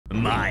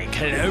My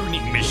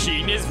cloning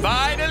machine is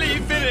finally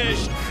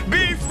finished.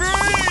 Be free!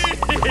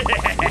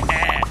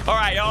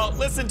 Alright, y'all,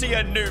 listen to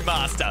your new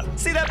master.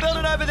 See that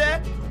building over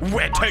there?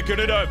 We're taking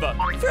it over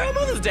for our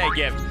Mother's Day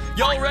gift.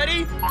 Y'all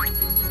ready?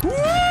 Woo!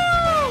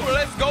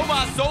 Let's go,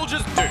 my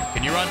soldiers. Dude,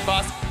 can you run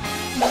fast?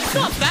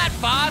 Not that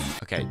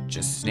fast. Okay,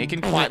 just sneak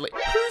in quietly.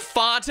 Who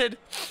farted?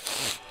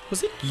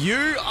 Was it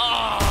you?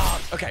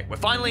 Oh, okay, we're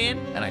finally in,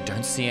 and I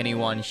don't see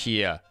anyone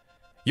here.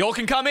 Y'all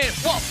can come in.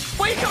 Whoa,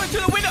 why are you coming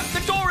through the window?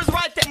 The door is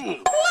right there.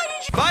 Why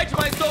did you fight,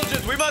 my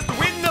soldiers? We must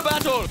win the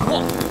battle.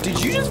 What?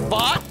 Did you just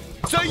fart?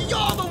 So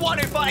you're the one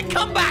who farted.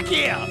 Come back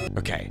here.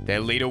 Okay, their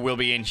leader will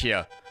be in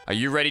here. Are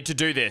you ready to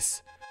do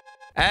this?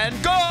 And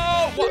go!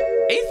 What?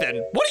 Ethan,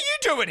 what are you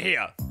doing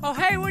here? Oh,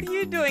 hey, what are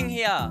you doing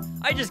here?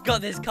 I just got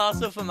this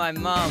castle for my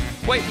mum.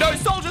 Wait, no,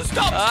 soldiers,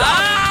 stop!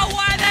 Ah,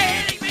 why are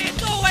they hitting me?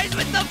 It's always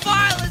with the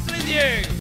violence with you.